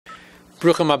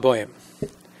Bruchim Aboyim.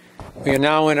 We are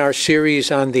now in our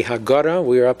series on the Haggadah.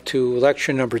 We are up to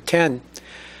lecture number 10.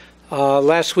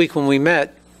 Last week when we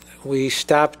met, we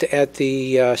stopped at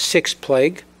the sixth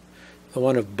plague, the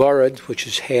one of Barad, which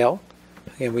is hail.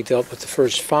 Again, we dealt with the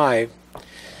first 5.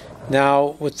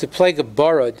 Now, with the plague of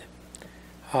Barad,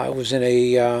 it was in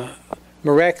a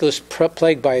miraculous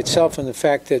plague by itself in the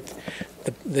fact that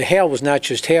the hail was not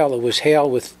just hail, it was hail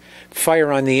with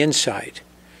fire on the inside.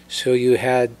 So you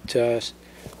had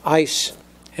ice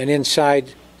and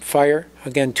inside fire,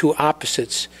 again, two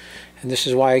opposites. And this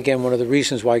is why, again, one of the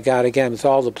reasons why God, again, with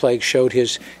all the plagues, showed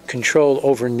his control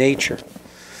over nature.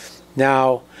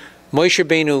 Now, Moshe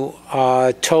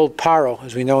Rabbeinu told Paro,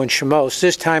 as we know in Shemos,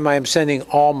 this time I am sending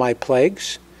all my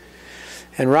plagues.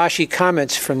 And Rashi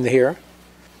comments from here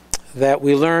that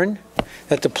we learn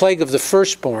that the plague of the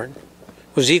firstborn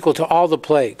was equal to all the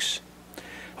plagues.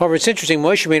 However, it's interesting,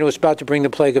 Moshe Rabbeinu was about to bring the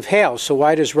plague of hail, so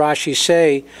why does Rashi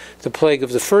say the plague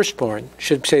of the firstborn?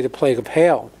 Should say the plague of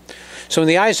hail. So in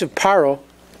the eyes of Paro,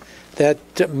 that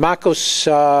Makos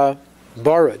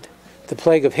Barad, the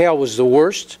plague of hail, was the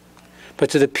worst,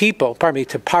 but to the people, to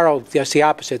Paro, that's the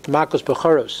opposite, Makos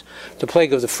Bechoros, the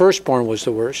plague of the firstborn was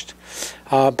the worst,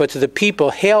 but to the people,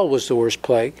 hail was the worst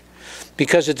plague,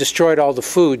 because it destroyed all the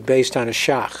food based on a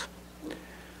shach.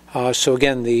 So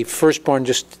again, the firstborn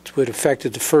just would have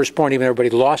affected the firstborn, even everybody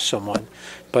lost someone.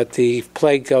 But the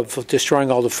plague of destroying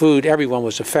all the food, everyone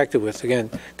was affected with, again,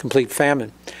 complete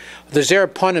famine. The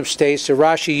Zerapunim states that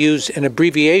Rashi used an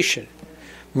abbreviation,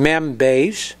 Mem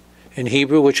Beis, in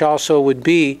Hebrew, which also would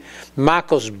be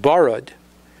Makos Barad.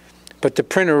 But the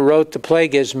printer wrote the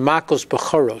plague as Makos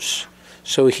Bechoros.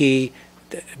 So he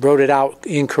wrote it out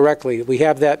incorrectly. We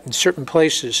have that in certain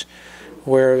places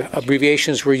where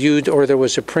abbreviations were used or there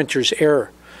was a printer's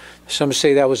error. Some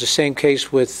say that was the same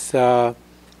case with the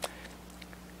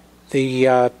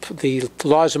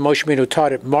laws of Moshe Rabbeinu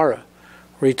taught at Mara,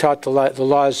 where he taught the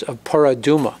laws of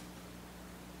Paraduma,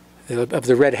 of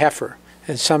the red heifer.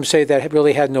 And some say that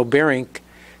really had no bearing,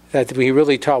 that what he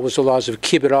really taught was the laws of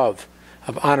Kibbut of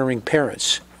honoring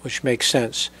parents, which makes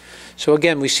sense. So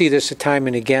again, we see this time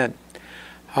and again.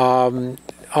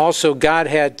 Also, God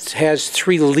has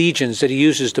 3 legions that he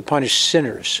uses to punish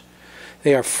sinners.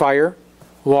 They are fire,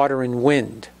 water, and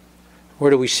wind.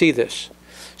 Where do we see this?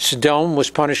 Sodom was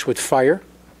punished with fire.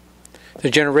 The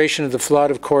generation of the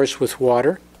flood, of course, with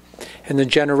water. And the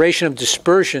generation of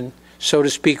dispersion, so to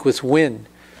speak, with wind,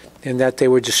 in that they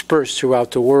were dispersed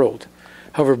throughout the world.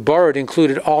 However, Barad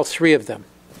included all 3 of them.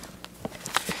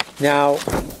 Now,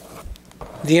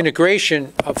 the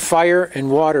integration of fire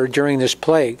and water during this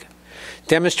plague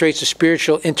demonstrates the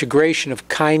spiritual integration of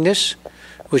kindness,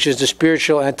 which is the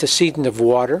spiritual antecedent of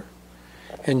water,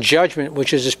 and judgment,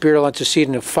 which is the spiritual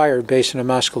antecedent of fire, based on the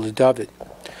Maskil of David.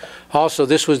 Also,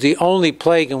 this was the only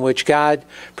plague in which God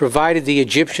provided the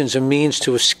Egyptians a means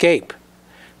to escape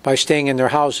by staying in their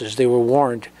houses. They were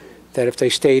warned that if they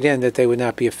stayed in, that they would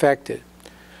not be affected.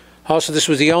 Also, this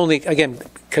was the only, again,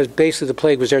 because basically the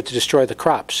plague was there to destroy the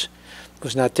crops. It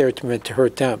was not there meant to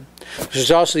hurt them. This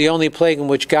is also the only plague in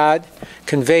which God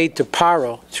conveyed to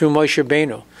Paro, through Moshe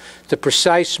Rabbeinu, the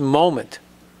precise moment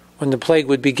when the plague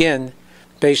would begin,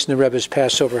 based on the Rebbe's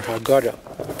Passover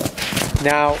Haggadah.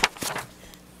 Now,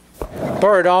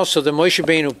 Barad also, the Moshe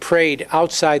Rabbeinu prayed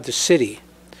outside the city,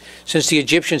 since the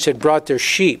Egyptians had brought their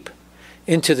sheep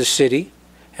into the city,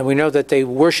 and we know that they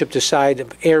worshipped the side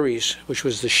of Aries, which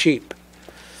was the sheep.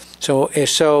 So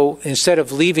instead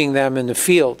of leaving them in the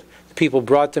field, the people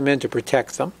brought them in to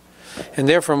protect them. And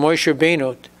therefore Moshe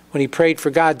Rabbeinu, when he prayed for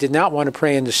God, did not want to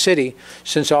pray in the city,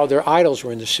 since all their idols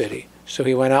were in the city. So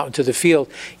he went out into the field,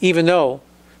 even though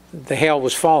the hail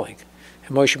was falling.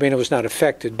 And Moshe Rabbeinu was not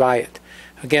affected by it.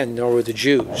 Again, nor were the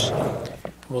Jews.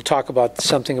 We'll talk about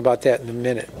something about that in a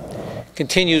minute.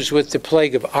 Continues with the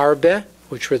plague of Arbe,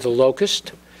 which were the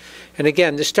locust. And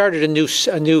again, this started a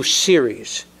new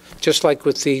series, just like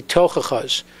with the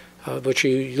Tochachas, which are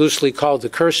loosely called the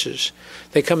curses.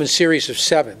 They come in series of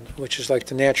 7, which is like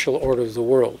the natural order of the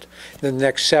world. And then the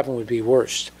next 7 would be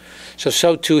worst.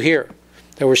 So too here.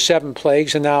 There were 7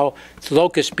 plagues, and now the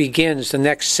locust begins the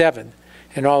next 7.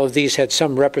 And all of these had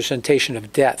some representation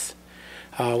of death.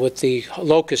 With the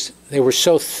locusts, they were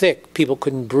so thick, people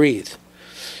couldn't breathe.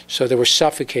 So they were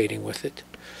suffocating with it.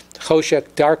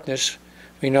 Choshech, darkness,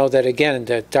 we know that again,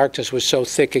 that darkness was so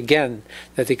thick again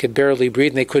that they could barely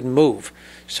breathe and they couldn't move.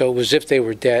 So it was as if they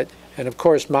were dead. And of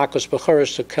course, Makos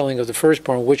Bechoros, the killing of the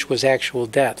firstborn, which was actual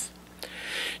death.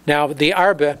 Now, the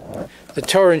Arba, the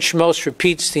Torah in Shemos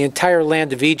repeats the entire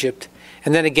land of Egypt,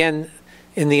 and then again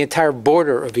in the entire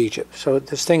border of Egypt. So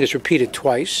this thing is repeated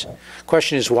twice.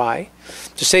 Question is why?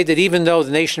 To say that even though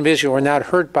the nation of Israel were not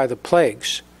hurt by the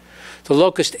plagues, the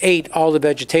locust ate all the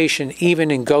vegetation,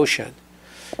 even in Goshen,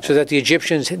 so that the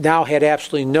Egyptians now had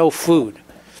absolutely no food.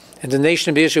 And the nation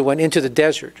of Israel went into the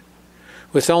desert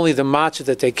with only the matzah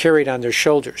that they carried on their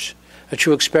shoulders, a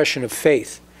true expression of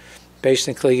faith.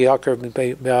 Basically,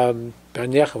 when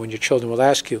your children will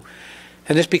ask you.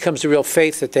 And this becomes the real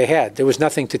faith that they had. There was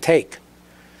nothing to take,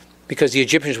 because the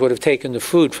Egyptians would have taken the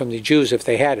food from the Jews if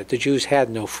they had it. The Jews had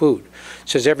no food. It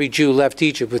says every Jew left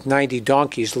Egypt with 90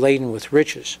 donkeys laden with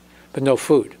riches, but no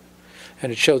food.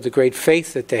 And it showed the great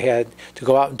faith that they had to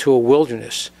go out into a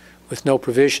wilderness with no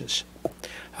provisions.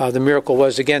 The miracle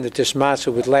was, again, that this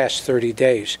matzah would last 30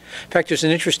 days. In fact, there's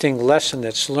an interesting lesson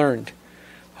that's learned.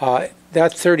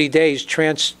 That 30 days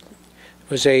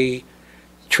was a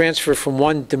transfer from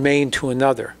one domain to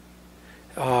another.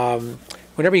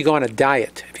 Whenever you go on a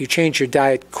diet, if you change your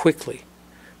diet quickly,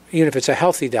 even if it's a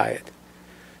healthy diet,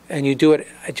 and you do it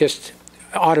just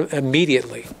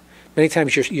immediately, many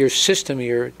times your system,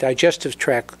 your digestive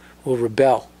tract will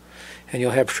rebel, and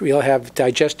you'll have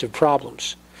digestive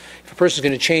problems. If a person's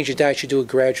going to change your diet, you do it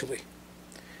gradually,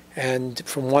 and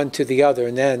from one to the other,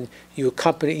 and then you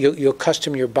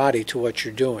accustom your body to what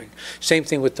you're doing. Same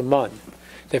thing with the mun.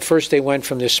 That first they went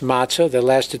from this matzah that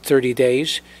lasted 30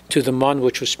 days to the mun,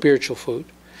 which was spiritual food.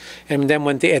 And then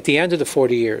at the end of the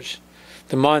 40 years,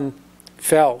 the mun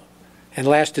fell and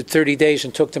lasted 30 days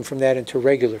and took them from that into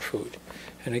regular food.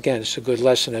 And again, it's a good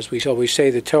lesson. As we always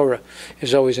say, the Torah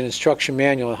is always an instruction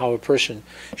manual on how a person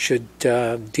should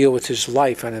deal with his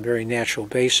life on a very natural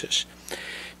basis.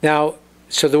 Now,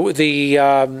 so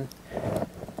the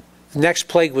next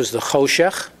plague was the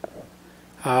choshech.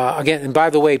 Again, and by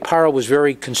the way, Paro was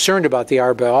very concerned about the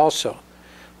arba also.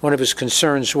 One of his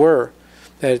concerns were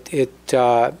that it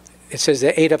says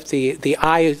they ate up the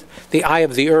eye of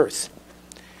the earth,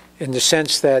 in the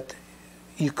sense that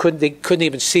they couldn't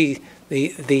even see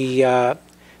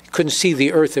couldn't see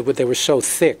the earth. They were so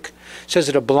thick. It says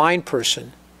that a blind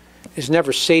person is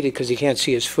never sated because he can't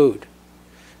see his food,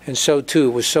 and so too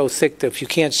it was so thick that if you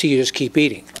can't see, you just keep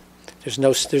eating. There's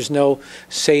no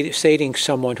sating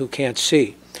someone who can't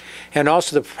see. And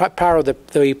also the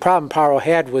problem Paro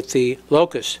had with the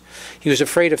locusts, he was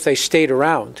afraid if they stayed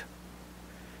around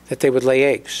that they would lay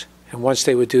eggs. And once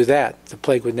they would do that, the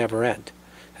plague would never end.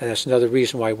 And that's another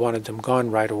reason why he wanted them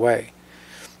gone right away.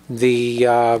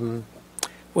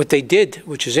 What they did,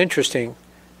 which is interesting,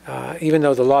 even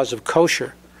though the laws of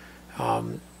kosher,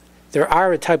 there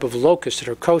are a type of locusts that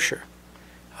are kosher.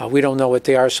 We don't know what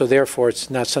they are, so therefore it's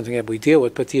not something that we deal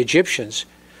with. But the Egyptians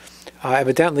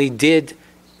evidently did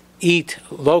eat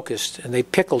locusts, and they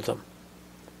pickled them.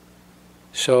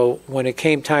 So when it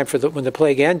came time when the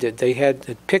plague ended, they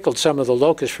had pickled some of the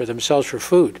locusts for themselves for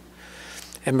food.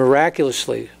 And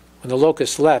miraculously, when the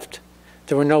locusts left,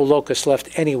 there were no locusts left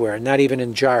anywhere, not even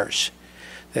in jars.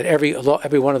 That every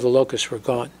one of the locusts were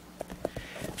gone.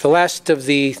 The last of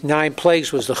the 9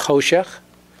 plagues was the choshech,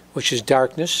 which is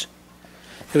darkness.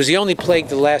 It was the only plague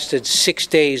that lasted 6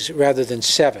 days rather than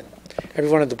 7. Every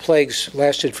one of the plagues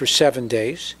lasted for 7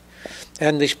 days.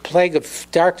 And the plague of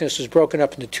darkness was broken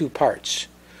up into 2 parts.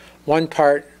 One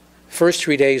part, first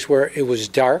 3 days, where it was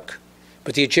dark,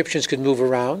 but the Egyptians could move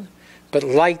around. But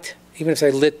light, even if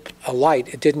they lit a light,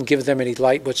 it didn't give them any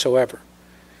light whatsoever.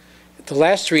 The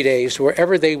last 3 days,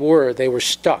 wherever they were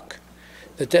stuck.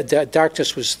 The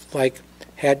darkness was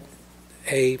had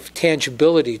a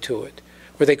tangibility to it,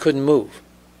 where they couldn't move.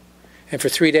 And for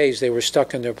 3 days they were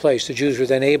stuck in their place. The Jews were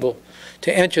then able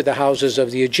to enter the houses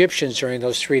of the Egyptians during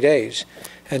those 3 days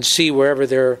and see wherever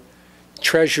their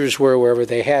treasures were, wherever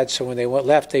they had. So when they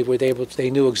left,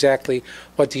 they knew exactly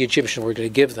what the Egyptians were going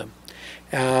to give them.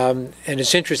 And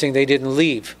it's interesting, they didn't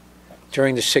leave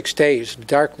during the 6 days of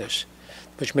darkness,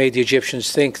 which made the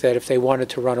Egyptians think that if they wanted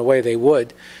to run away, they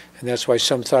would. And that's why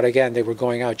some thought, again, they were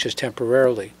going out just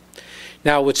temporarily.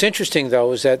 Now, what's interesting,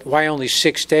 though, is that why only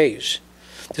 6 days?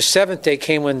 The 7th day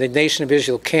came when the nation of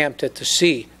Israel camped at the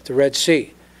sea, the Red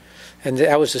Sea. And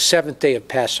that was the 7th day of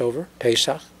Passover,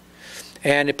 Pesach.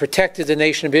 And it protected the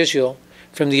nation of Israel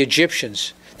from the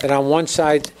Egyptians. That on one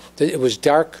side, it was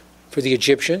dark for the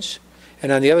Egyptians,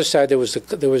 and on the other side, there was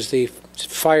the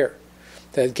fire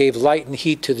that gave light and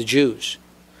heat to the Jews.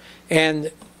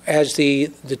 And as the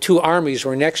 2 armies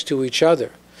were next to each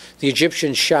other, the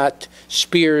Egyptians shot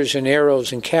spears and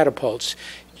arrows and catapults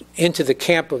into the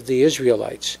camp of the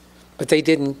Israelites, but they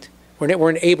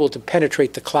weren't able to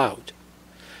penetrate the cloud.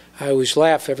 I always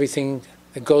laugh, everything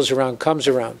that goes around comes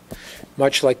around,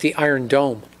 much like the Iron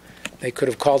Dome. They could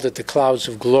have called it the clouds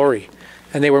of glory,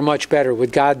 and they were much better.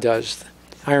 What God does,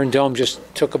 Iron Dome just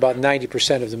took about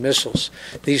 90% of the missiles.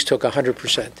 These took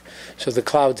 100%. So the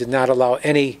cloud did not allow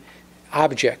any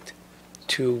object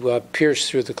to pierce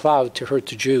through the cloud to hurt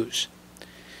the Jews.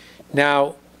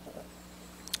 Now,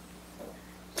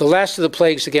 the last of the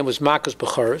plagues, again, was Makos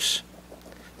Bechoros,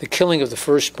 the killing of the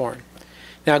firstborn.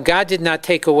 Now, God did not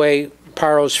take away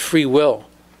Paro's free will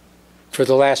for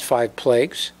the last 5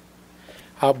 plagues,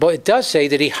 but it does say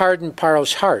that he hardened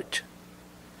Paro's heart.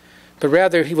 But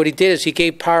rather, what he did is he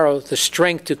gave Paro the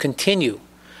strength to continue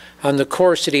on the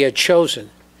course that he had chosen,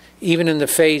 even in the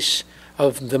face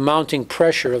of the mounting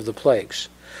pressure of the plagues.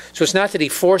 So it's not that he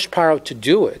forced Paro to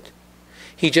do it.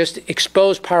 He just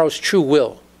exposed Paro's true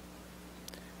will.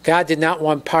 God did not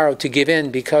want Paro to give in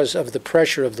because of the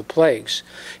pressure of the plagues.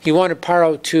 He wanted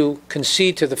Paro to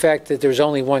concede to the fact that there's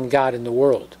only one God in the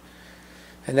world.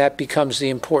 And that becomes the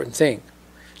important thing.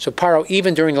 So Paro,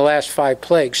 even during the last 5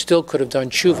 plagues, still could have done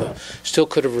tshuva, still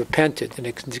could have repented, and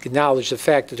acknowledged the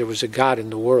fact that there was a God in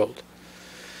the world.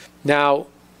 Now,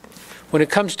 when it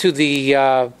comes to the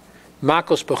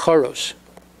Makos Bechoros,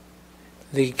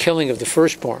 the killing of the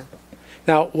firstborn,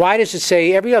 now, why does it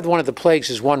say every other one of the plagues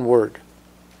is one word?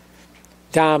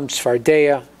 Dam,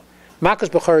 Tzfardea. Makos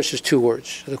Bechoros is 2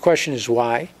 words. So the question is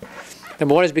why?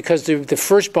 Number one is because the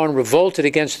firstborn revolted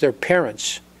against their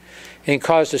parents and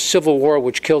caused a civil war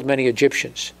which killed many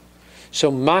Egyptians.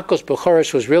 So Makos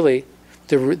Bechoros was really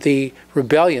the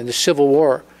rebellion, the civil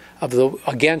war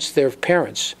against their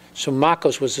parents. So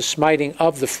Makos was the smiting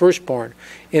of the firstborn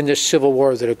in this civil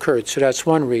war that occurred. So that's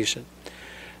one reason.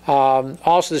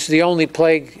 Also, this is the only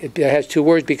plague that has 2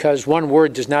 words because one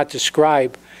word does not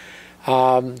describe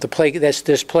the plague. That's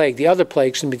this plague. The other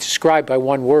plagues can be described by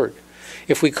one word.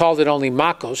 If we called it only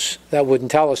Makos, that wouldn't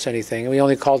tell us anything. And we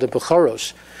only called it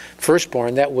Bechoros,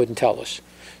 firstborn, that wouldn't tell us.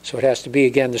 So it has to be,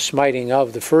 again, the smiting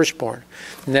of the firstborn.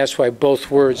 And that's why both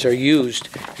words are used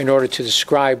in order to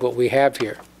describe what we have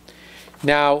here.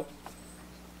 Now,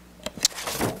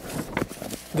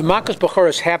 the Makos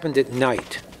Bechoros happened at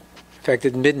night. In fact,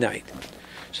 at midnight.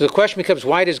 So the question becomes,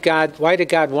 why did God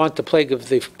want the plague of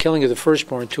the killing of the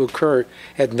firstborn to occur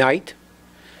at night?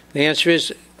 The answer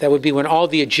is that would be when all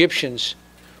the Egyptians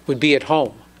would be at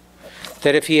home.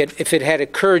 That if it had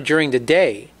occurred during the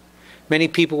day, many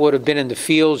people would have been in the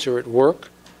fields or at work,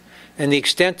 and the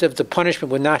extent of the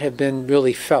punishment would not have been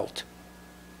really felt.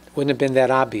 It wouldn't have been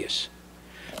that obvious.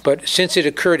 But since it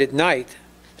occurred at night,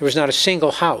 there was not a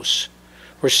single house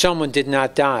where someone did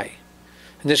not die.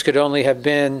 And this could only have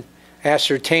been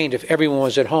ascertained if everyone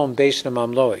was at home based on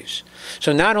Mamlois.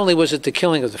 So not only was it the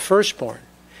killing of the firstborn,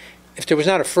 if there was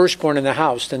not a firstborn in the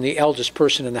house, then the eldest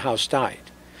person in the house died.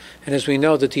 And as we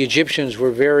know that the Egyptians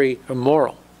were very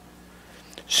immoral.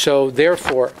 So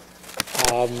therefore,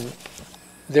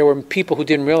 there were people who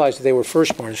didn't realize that they were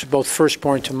firstborns, both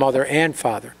firstborn to mother and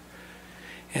father.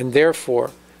 And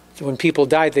therefore, when people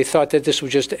died, they thought that this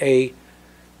was just a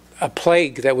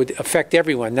plague that would affect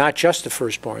everyone, not just the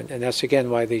firstborn. And that's again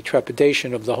why the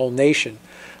trepidation of the whole nation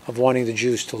of wanting the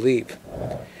Jews to leave.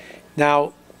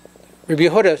 Now, Rabbi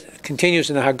Yehuda continues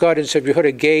in the Haggadah and said, Rabbi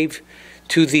Yehuda gave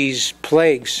to these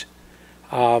plagues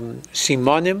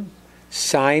simonim,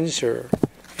 signs, or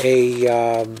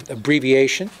a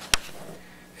abbreviation.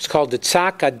 It's called the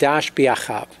Tzak Adash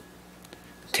Biachav.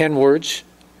 10 words,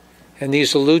 and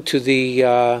these allude to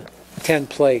the 10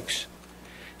 plagues.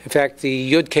 In fact,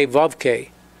 the Yud Ke Vav Ke,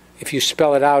 if you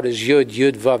spell it out as Yud,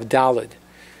 Yud Vav Daled,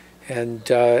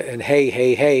 and Hey,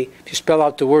 Hey, Hey, if you spell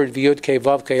out the word Yud Ke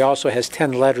Vav Ke, also has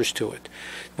 10 letters to it.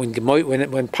 When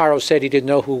Paro said he didn't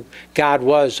know who God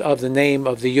was of the name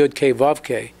of the Yud Ke Vav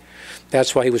Ke,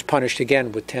 that's why he was punished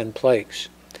again with 10 plagues.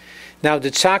 Now, the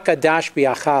Tzak Adash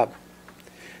Biachab,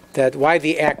 that why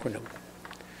the acronym?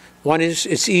 One is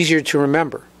it's easier to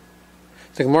remember.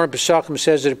 The Gemara in Pesachim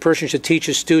says that a person should teach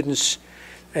his students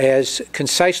as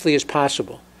concisely as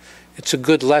possible. It's a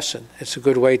good lesson. It's a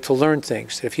good way to learn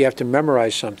things. If you have to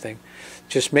memorize something,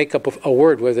 just make up a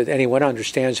word, whether anyone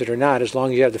understands it or not, as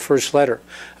long as you have the first letter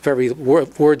of every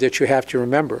word that you have to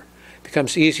remember. It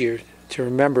becomes easier to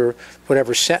remember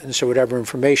whatever sentence or whatever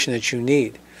information that you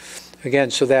need.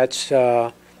 Again, so that's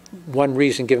one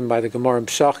reason given by the Gemara in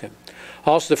Pesachim.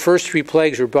 Also, the first 3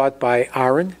 plagues were brought by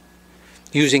Aaron,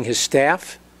 using his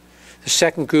staff. The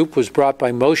second group was brought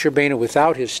by Moshe Rabbeinu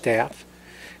without his staff.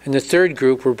 And the third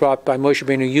group were brought by Moshe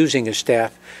Rabbeinu using his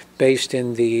staff, based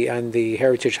on the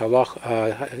heritage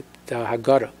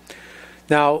Haggadah.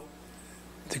 Now,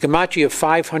 the gematria of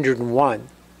 501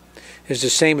 is the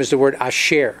same as the word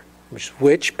Asher,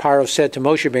 which Paro said to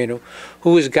Moshe Rabbeinu,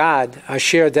 who is God,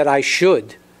 Asher, that I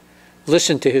should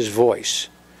listen to his voice.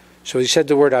 So he said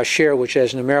the word asher, which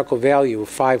has a numerical value of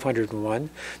 501,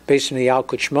 based on the Al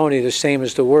Kuchmoni, the same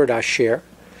as the word asher.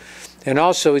 And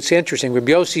also, it's interesting,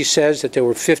 Rabbi Yossi says that there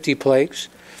were 50 plagues.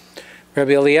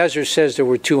 Rabbi Eliezer says there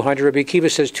were 200. Rabbi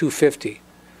Akiva says 250.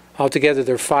 Altogether,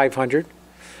 there are 500,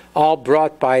 all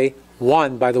brought by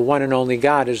the one and only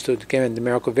God, is the, again, the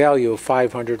numerical value of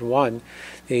 501,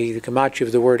 the gematria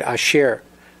of the word asher,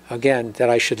 again, that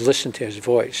I should listen to his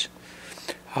voice.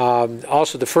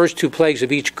 Also, the first 2 plagues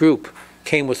of each group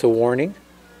came with a warning,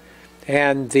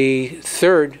 and the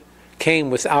third came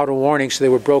without a warning, so they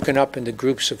were broken up into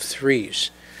groups of 3s.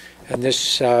 And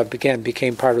this, again,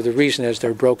 became part of the reason as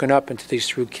they're broken up into these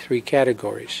 3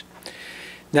 categories.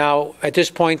 Now, at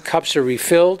this point, cups are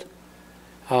refilled.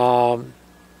 The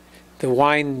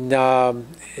wine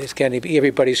is getting,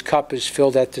 everybody's cup is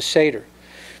filled at the Seder.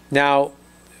 Now,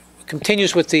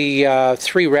 continues with the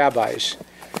 3 rabbis.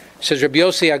 It says, Rabbi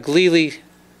Yossi Aglili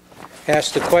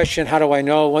asked the question, how do I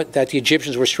know that the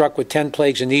Egyptians were struck with 10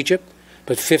 plagues in Egypt,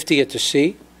 but 50 at the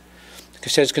sea? It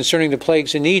says, concerning the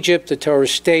plagues in Egypt, the Torah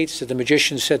states that the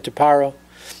magician said to Paro,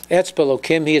 Etzba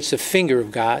Lokim, it's the finger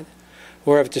of God.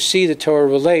 Whereas at the sea, the Torah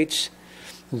relates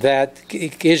that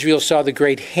Israel saw the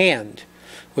great hand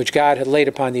which God had laid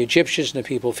upon the Egyptians, and the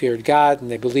people feared God,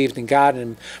 and they believed in God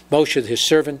and Moshe, his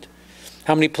servant.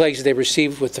 How many plagues did they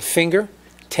receive with the finger?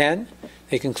 10.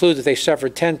 They conclude that they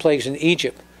suffered 10 plagues in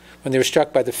Egypt when they were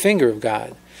struck by the finger of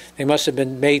God. They must have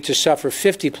been made to suffer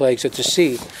 50 plagues at the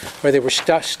sea, where they were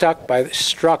struck by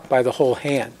the whole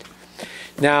hand.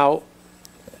 Now,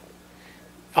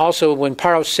 also when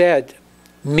Paro said,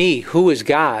 me, who is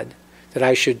God, that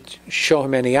I should show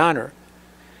him any honor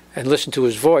and listen to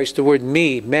his voice, the word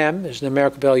me, mem, is a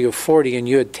numerical value of 40 and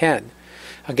yud 10.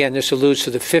 Again, this alludes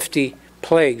to the 50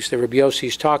 plagues that Rabbi Yossi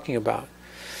is talking about.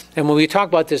 And when we talk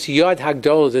about this yod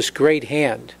hagdolah, this great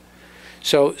hand,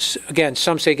 so again,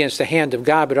 some say against the hand of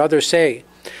God, but others say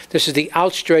this is the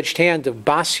outstretched hand of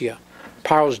Basia,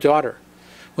 Paro's daughter,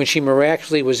 when she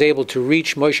miraculously was able to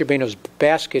reach Moshe Rabbeinu's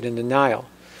basket in the Nile,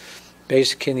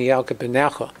 basically in the Al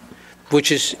Kapanecha,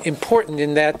 which is important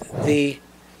in that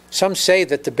some say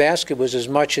that the basket was as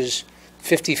much as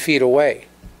 50 feet away,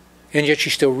 and yet she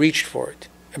still reached for it.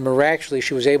 And miraculously,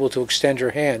 she was able to extend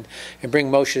her hand and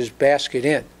bring Moshe's basket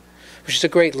in, which is a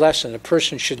great lesson. A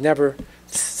person should never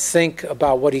think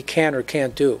about what he can or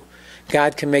can't do.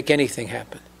 God can make anything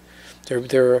happen.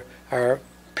 There are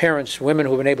parents, women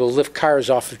who have been able to lift cars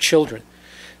off of children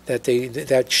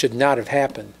that should not have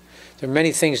happened. There are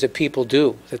many things that people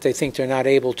do that they think they're not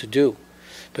able to do.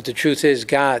 But the truth is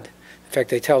God. In fact,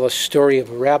 they tell a story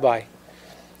of a rabbi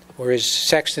where his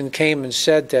sexton came and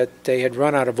said that they had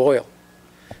run out of oil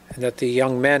and that the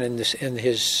young men in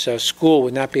his school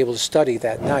would not be able to study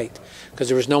that night because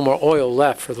there was no more oil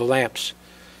left for the lamps.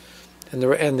 And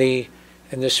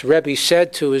this Rebbe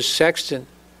said to his sexton,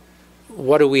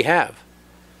 what do we have?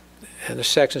 And the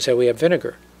sexton said, we have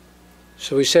vinegar.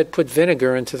 So he said, put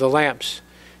vinegar into the lamps.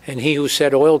 And he who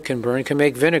said oil can burn can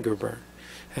make vinegar burn.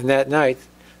 And that night,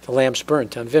 the lamps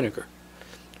burnt on vinegar.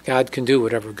 God can do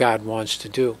whatever God wants to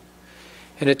do.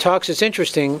 And it's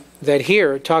interesting that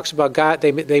here it talks about God,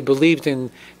 they believed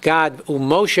in God,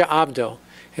 Moshe Abdo,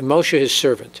 and Moshe his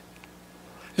servant.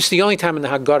 It's the only time in the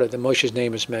Haggadah that Moshe's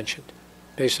name is mentioned,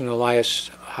 based on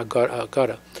Elias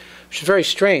Haggadah, which is very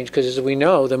strange because as we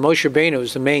know, that Moshe Rabbeinu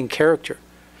is the main character.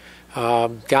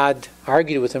 God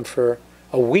argued with him for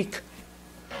a week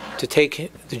to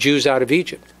take the Jews out of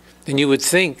Egypt. And you would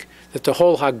think that the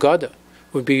whole Haggadah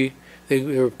would be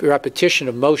the repetition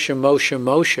of Moshe, Moshe,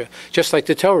 Moshe, just like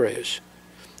the Torah is.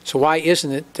 So why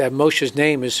isn't it that Moshe's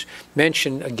name is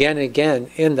mentioned again and again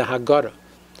in the Haggadah?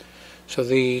 So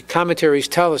the commentaries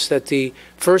tell us that the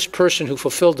first person who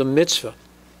fulfilled the mitzvah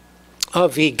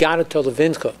of Haggadah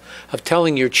Levincha, of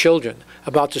telling your children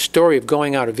about the story of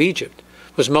going out of Egypt,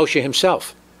 was Moshe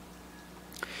himself.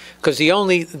 Because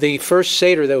the first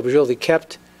Seder that was really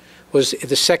kept was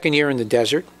the second year in the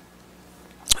desert.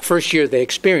 First year they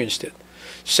experienced it.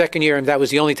 Second year, and that was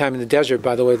the only time in the desert,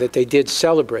 by the way, that they did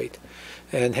celebrate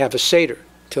and have a Seder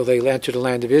till they entered the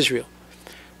land of Israel.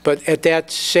 But at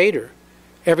that Seder,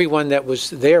 everyone that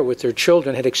was there with their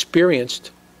children had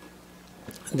experienced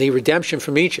the redemption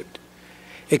from Egypt,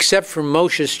 except for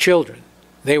Moshe's children.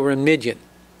 They were in Midian.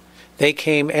 They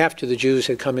came after the Jews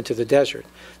had come into the desert.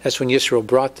 That's when Yisrael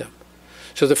brought them.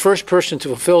 So the first person to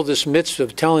fulfill this mitzvah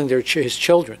of telling his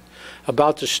children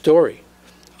about the story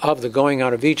of the going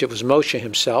out of Egypt was Moshe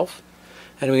himself.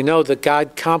 And we know that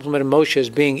God complimented Moshe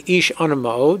as being Ish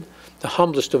Anama'od, the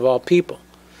humblest of all people.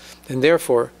 And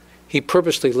therefore, he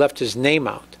purposely left his name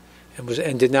out.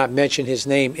 and did not mention his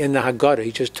name in the Haggadah.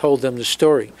 He just told them the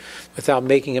story without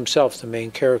making himself the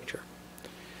main character.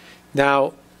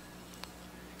 Now,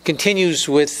 continues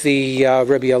with the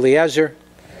Rabbi Eliezer.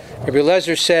 Rabbi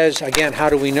Eliezer says, again, how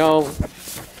do we know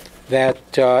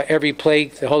that every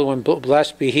plague, the Holy One,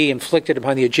 blessed be He, inflicted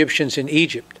upon the Egyptians in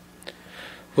Egypt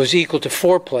was equal to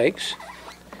 4 plagues?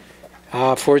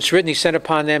 For it's written, He sent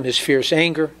upon them His fierce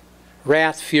anger,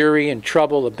 wrath, fury, and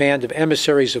trouble, a band of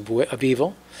emissaries of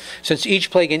evil. Since each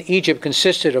plague in Egypt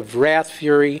consisted of wrath,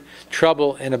 fury,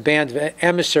 trouble, and a band of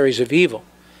emissaries of evil,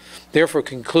 therefore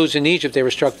concludes in Egypt they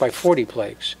were struck by 40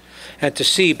 plagues, and at the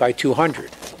sea by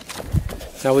 200.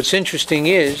 Now what's interesting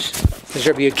is, as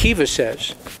Rabbi Akiva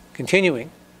says, continuing,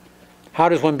 how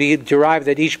does one be derived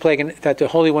that each plague that the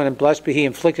Holy One and blessed be He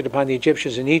inflicted upon the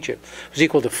Egyptians in Egypt was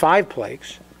equal to 5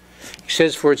 plagues? He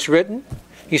says, for it's written,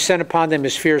 He sent upon them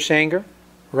His fierce anger,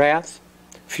 wrath,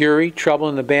 fury, trouble,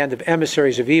 and the band of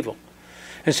emissaries of evil.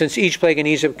 And since each plague in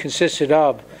Egypt consisted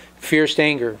of fierce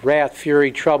anger, wrath,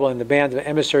 fury, trouble, and the band of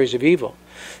emissaries of evil,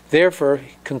 therefore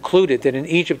he concluded that in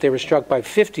Egypt they were struck by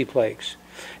 50 plagues,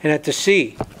 and at the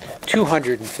sea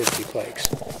 250 plagues,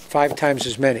 5 times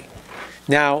as many.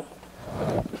 Now,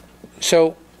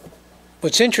 so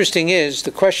what's interesting is,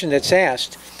 the question that's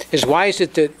asked is, why is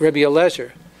it that Rabbi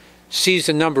Eliezer sees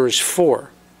the number as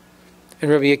 4, and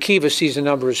Rabbi Akiva sees the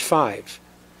number as 5?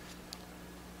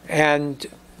 And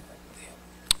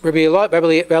Rabbi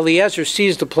Eliezer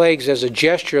sees the plagues as a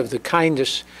gesture of the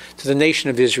kindness to the nation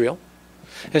of Israel.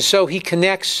 And so he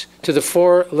connects to the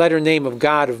 4-letter name of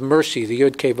God of mercy, the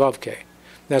Yud-Kei Vav-Kei.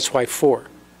 That's why 4.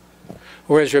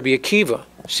 Whereas Rabbi Akiva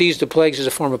sees the plagues as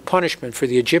a form of punishment for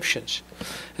the Egyptians.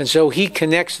 And so he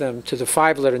connects them to the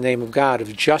 5-letter name of God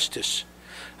of justice.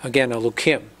 Again,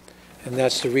 Elokim. And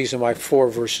that's the reason why 4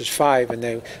 versus 5, and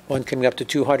then one coming up to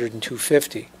 200 and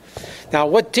 250. Now,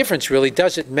 what difference really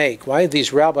does it make? Why are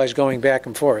these rabbis going back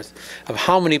and forth of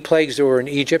how many plagues there were in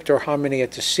Egypt or how many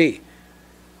at the sea?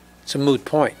 It's a moot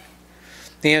point.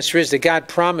 The answer is that God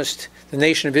promised the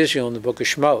nation of Israel in the book of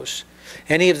Shmos,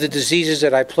 any of the diseases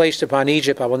that I placed upon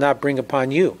Egypt I will not bring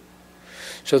upon you.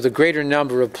 So the greater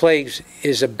number of plagues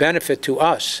is a benefit to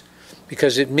us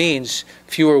because it means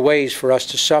fewer ways for us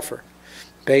to suffer,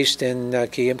 based in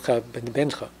Kiyimcha ben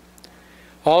Bincha.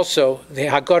 Also, the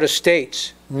Haggadah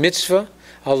states, mitzvah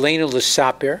aleinu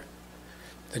l'saper.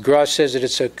 The Gra says that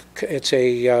it's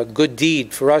a good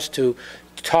deed for us to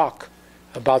talk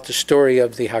about the story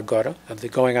of the Haggadah, of the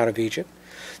going out of Egypt.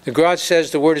 The Gra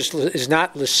says the word is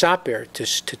not l'saper,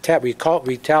 to recall,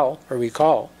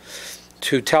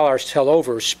 to tell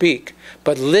over or speak,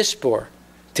 but lisbor,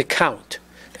 to count.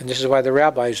 And this is why the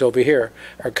rabbis over here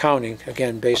are counting,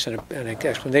 again, based on an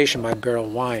explanation by barrel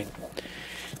wine.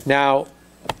 Now,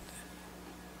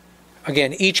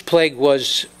 again, each plague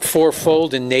was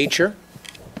 4-fold in nature,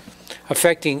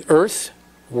 affecting earth,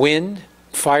 wind,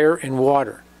 fire, and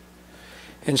water.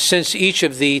 And since each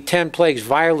of the 10 plagues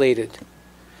violated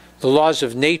the laws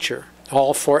of nature,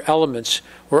 all 4 elements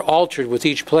were altered with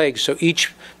each plague. So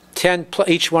each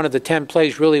one of the 10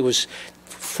 plagues really was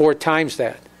 4 times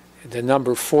that, the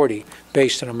number 40,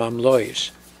 based on a mamlois.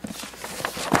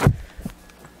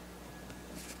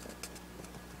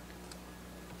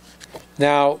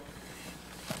 Now,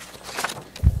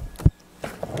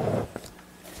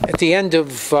 at the end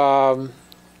of Rabbi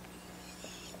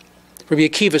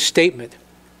Akiva's statement,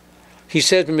 he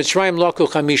said, "Mitzrayim loku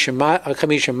chamisha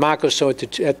makos." So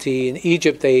in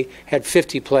Egypt they had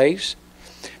 50 plagues,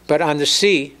 but on the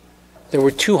sea there were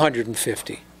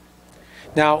 250.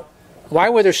 Now, why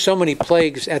were there so many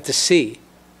plagues at the sea?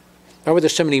 Why were there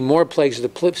so many more plagues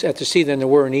at the sea than there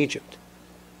were in Egypt?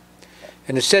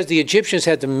 And it says the Egyptians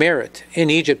had the merit in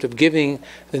Egypt of giving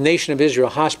the nation of Israel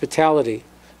hospitality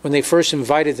when they first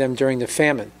invited them during the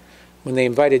famine, when they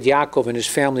invited Yaakov and his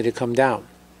family to come down.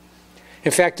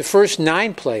 In fact, the first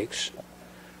 9 plagues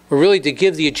were really to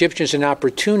give the Egyptians an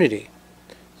opportunity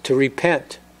to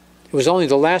repent. It was only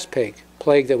the last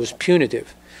plague that was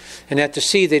punitive. And at the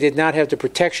sea, they did not have the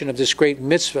protection of this great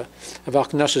mitzvah of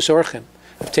Aknasus Orchim,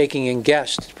 of taking in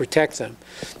guests to protect them,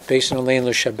 based on Alein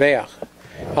L'Shabeach.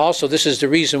 Also, this is the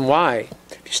reason why,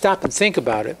 if you stop and think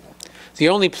about it, the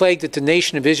only plague that the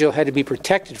nation of Israel had to be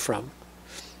protected from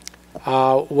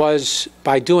was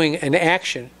by doing an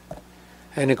action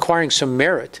and acquiring some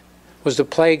merit, was the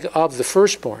plague of the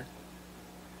firstborn.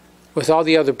 With all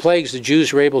the other plagues, the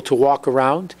Jews were able to walk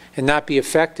around and not be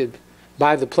affected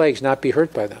by the plagues, not be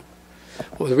hurt by them.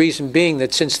 Well, the reason being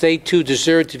that since they too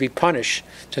deserved to be punished,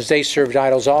 since they served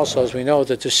idols also, as we know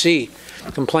that the sea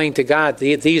complained to God,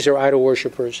 these are idol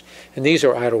worshippers and these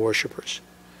are idol worshippers.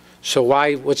 So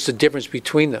what's the difference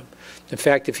between them? In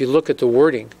fact, if you look at the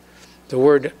wording The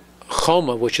word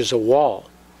choma, which is a wall,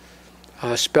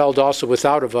 spelled also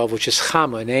without a vav, which is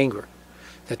chama, in anger,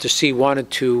 that the sea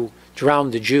wanted to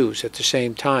drown the Jews at the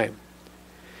same time.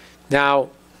 Now,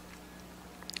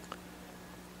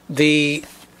 the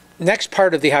next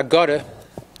part of the Haggadah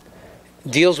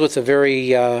deals with a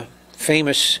very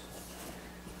famous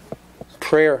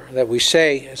prayer that we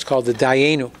say. It's called the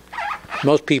Dayenu.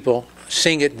 Most people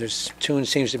sing it, and this tune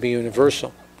seems to be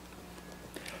universal.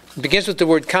 It begins with the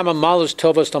word Kama Malus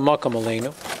Tovas Lamakam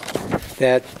Aleinu,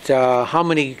 that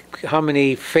how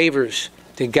many favors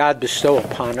did God bestow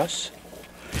upon us.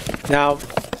 Now,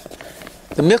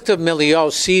 the Miktav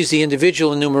Miliel sees the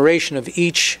individual enumeration of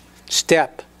each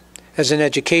step as an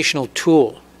educational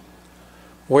tool,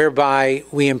 whereby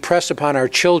we impress upon our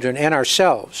children and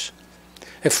ourselves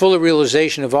a fuller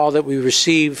realization of all that we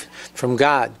receive from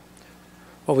God,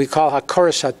 what we call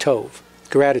Hakaras HaTov,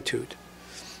 gratitude.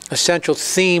 A central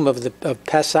theme of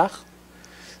Pesach.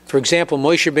 For example,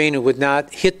 Moshe Rabbeinu would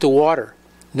not hit the water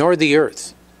nor the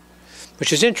earth,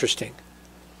 which is interesting,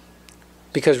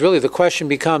 because really the question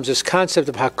becomes this concept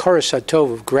of Hakaras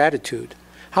HaTov, of gratitude.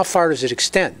 How far does it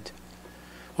extend?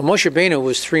 Well, Moshe Rabbeinu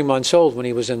was 3 months old when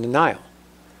he was in the Nile.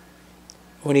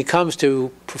 When he comes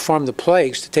to perform the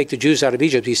plagues to take the Jews out of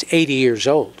Egypt, he's 80 years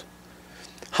old.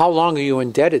 How long are you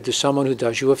indebted to someone who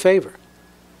does you a favor?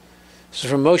 So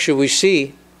from Moshe we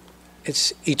see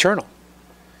it's eternal.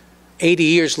 80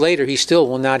 years later, he still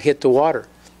will not hit the water,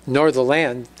 nor the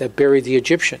land that buried the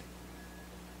Egyptian.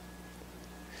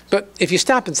 But if you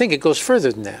stop and think, it goes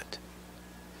further than that.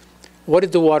 What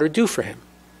did the water do for him?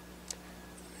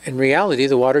 In reality,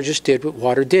 the water just did what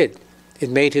water did. It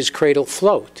made his cradle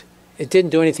float. It didn't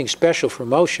do anything special for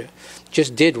Moshe. It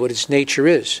just did what its nature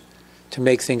is, to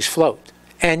make things float.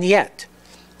 And yet,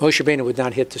 Moshe Rabbeinu would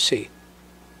not hit the sea,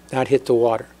 not hit the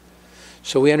water.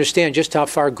 So we understand just how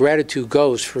far gratitude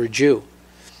goes for a Jew.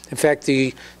 In fact,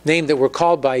 the name that we're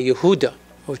called by, Yehuda,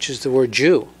 which is the word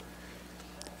Jew,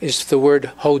 is the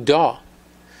word Hodah,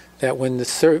 that when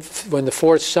the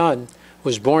fourth son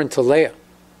was born to Leah,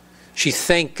 she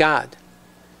thanked God.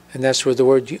 And that's where the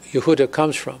word Yehuda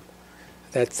comes from,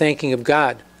 that thanking of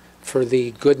God for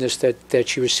the goodness that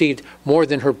she received, more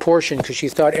than her portion, because she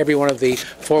thought every one of the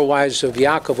 4 wives of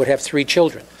Yaakov would have 3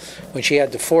 children. When she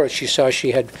had the 4th, she saw she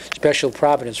had special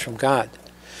providence from God.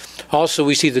 Also,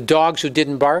 we see the dogs who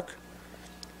didn't bark.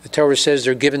 The Torah says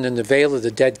they're given in the veil of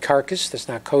the dead carcass, that's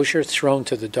not kosher, thrown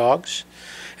to the dogs.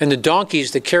 And the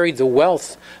donkeys that carried the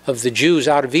wealth of the Jews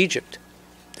out of Egypt,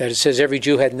 that it says every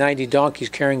Jew had 90 donkeys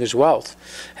carrying his wealth.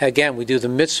 Again, we do the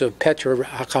mitzvah of Peter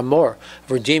HaChamor,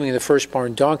 of redeeming the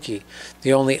firstborn donkey,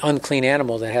 the only unclean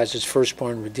animal that has its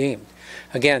firstborn redeemed.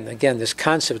 Again, this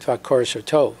concept of Hakaras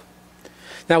HaTov.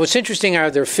 Now, what's interesting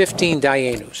are there are 15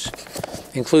 Dayenus,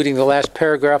 including the last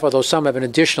paragraph, although some have an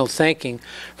additional thanking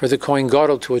for the Kohen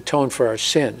Gadol to atone for our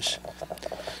sins.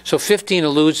 So 15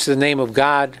 alludes to the name of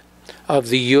God of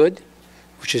the Yud,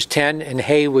 which is 10, and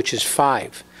Hey, which is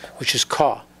 5, which is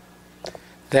Ka.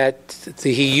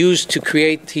 He used the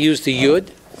Yud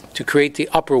to create the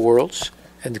upper worlds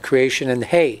and the creation, and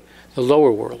Hey, the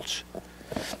lower worlds.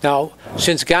 Now,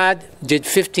 since God did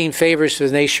 15 favors for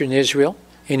the nation Israel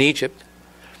in Egypt,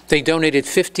 they donated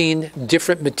 15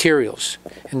 different materials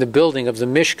in the building of the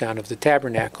Mishkan, of the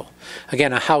tabernacle.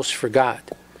 Again, a house for God.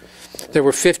 There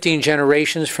were 15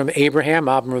 generations from Abraham,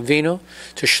 Avram Avinu,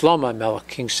 to Shlomo Melech,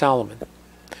 King Solomon.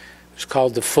 It was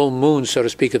called the full moon, so to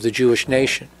speak, of the Jewish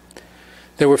nation.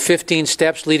 There were 15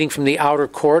 steps leading from the outer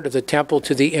court of the temple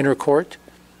to the inner court.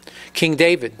 King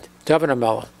David, David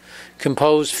HaMelech,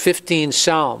 composed 15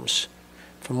 psalms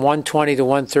from 120 to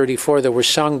 134 that were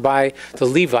sung by the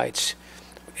Levites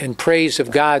in praise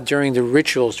of God during the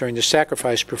rituals, during the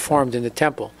sacrifice performed in the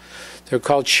temple. They're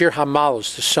called Shir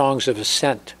HaMalos, the songs of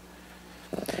ascent.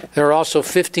 There are also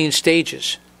 15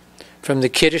 stages, from the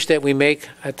Kiddush that we make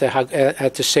at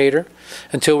the Seder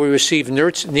until we receive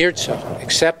Nirtzah,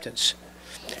 acceptance,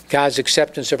 God's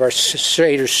acceptance of our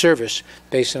Seder service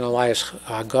based on Elias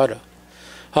Haggadah.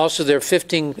 Also, there are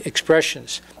 15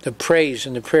 expressions, the praise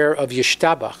and the prayer of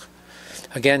Yishtabach.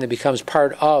 Again, it becomes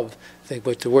part of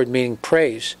with the word meaning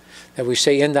praise, that we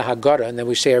say in the Haggadah, and then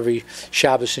we say every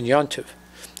Shabbos and Yom Tov.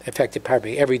 In fact,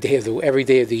 every day of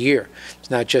the year. It's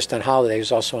not just on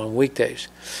holidays, also on weekdays.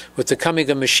 With the coming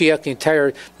of Mashiach, the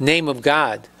entire name of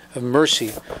God, of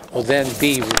mercy, will then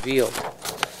be revealed.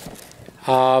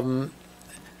 I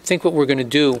think what we're going to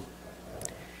do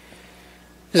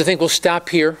is we'll stop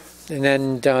here, and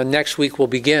then next week we'll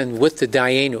begin with the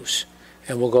Dayenus,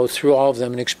 and we'll go through all of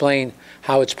them and explain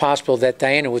how it's possible that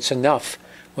Dayenu, it's enough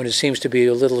when it seems to be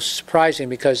a little surprising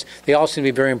because they all seem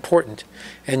to be very important.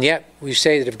 And yet we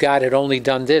say that if God had only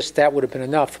done this, that would have been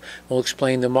enough. We'll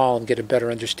explain them all and get a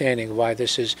better understanding of why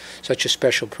this is such a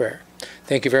special prayer.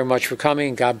 Thank you very much for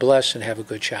coming. God bless and have a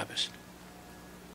good Shabbos.